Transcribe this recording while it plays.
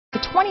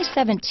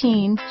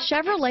2017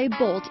 Chevrolet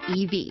Bolt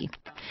EV.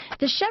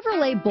 The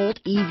Chevrolet Bolt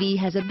EV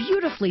has a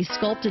beautifully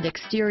sculpted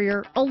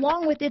exterior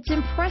along with its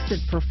impressive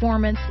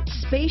performance,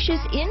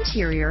 spacious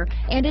interior,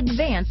 and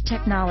advanced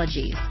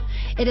technologies.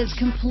 It has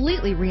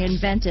completely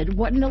reinvented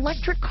what an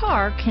electric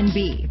car can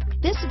be.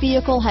 This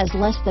vehicle has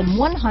less than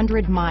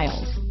 100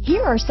 miles.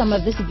 Here are some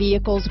of this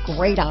vehicle's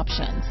great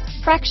options: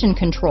 traction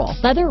control,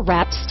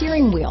 leather-wrapped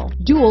steering wheel,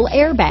 dual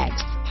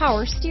airbags,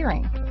 power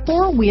steering,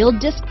 four-wheel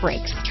disc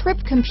brakes, trip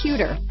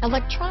computer,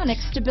 electronic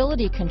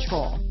stability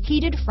control,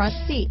 heated front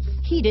seats,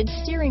 heated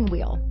steering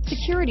wheel,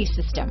 security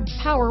system,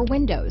 power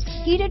windows,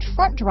 heated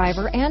front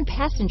driver and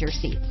passenger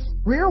seats,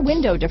 rear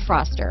window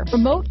defroster,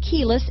 remote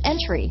keyless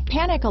entry,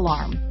 panic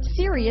alarm,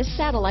 Sirius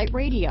satellite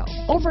radio,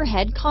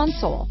 overhead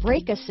console,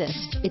 brake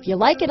assist. If you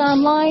like it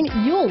online,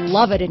 you'll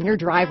love it in your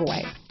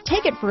driveway.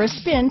 Take it for a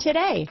spin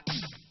today.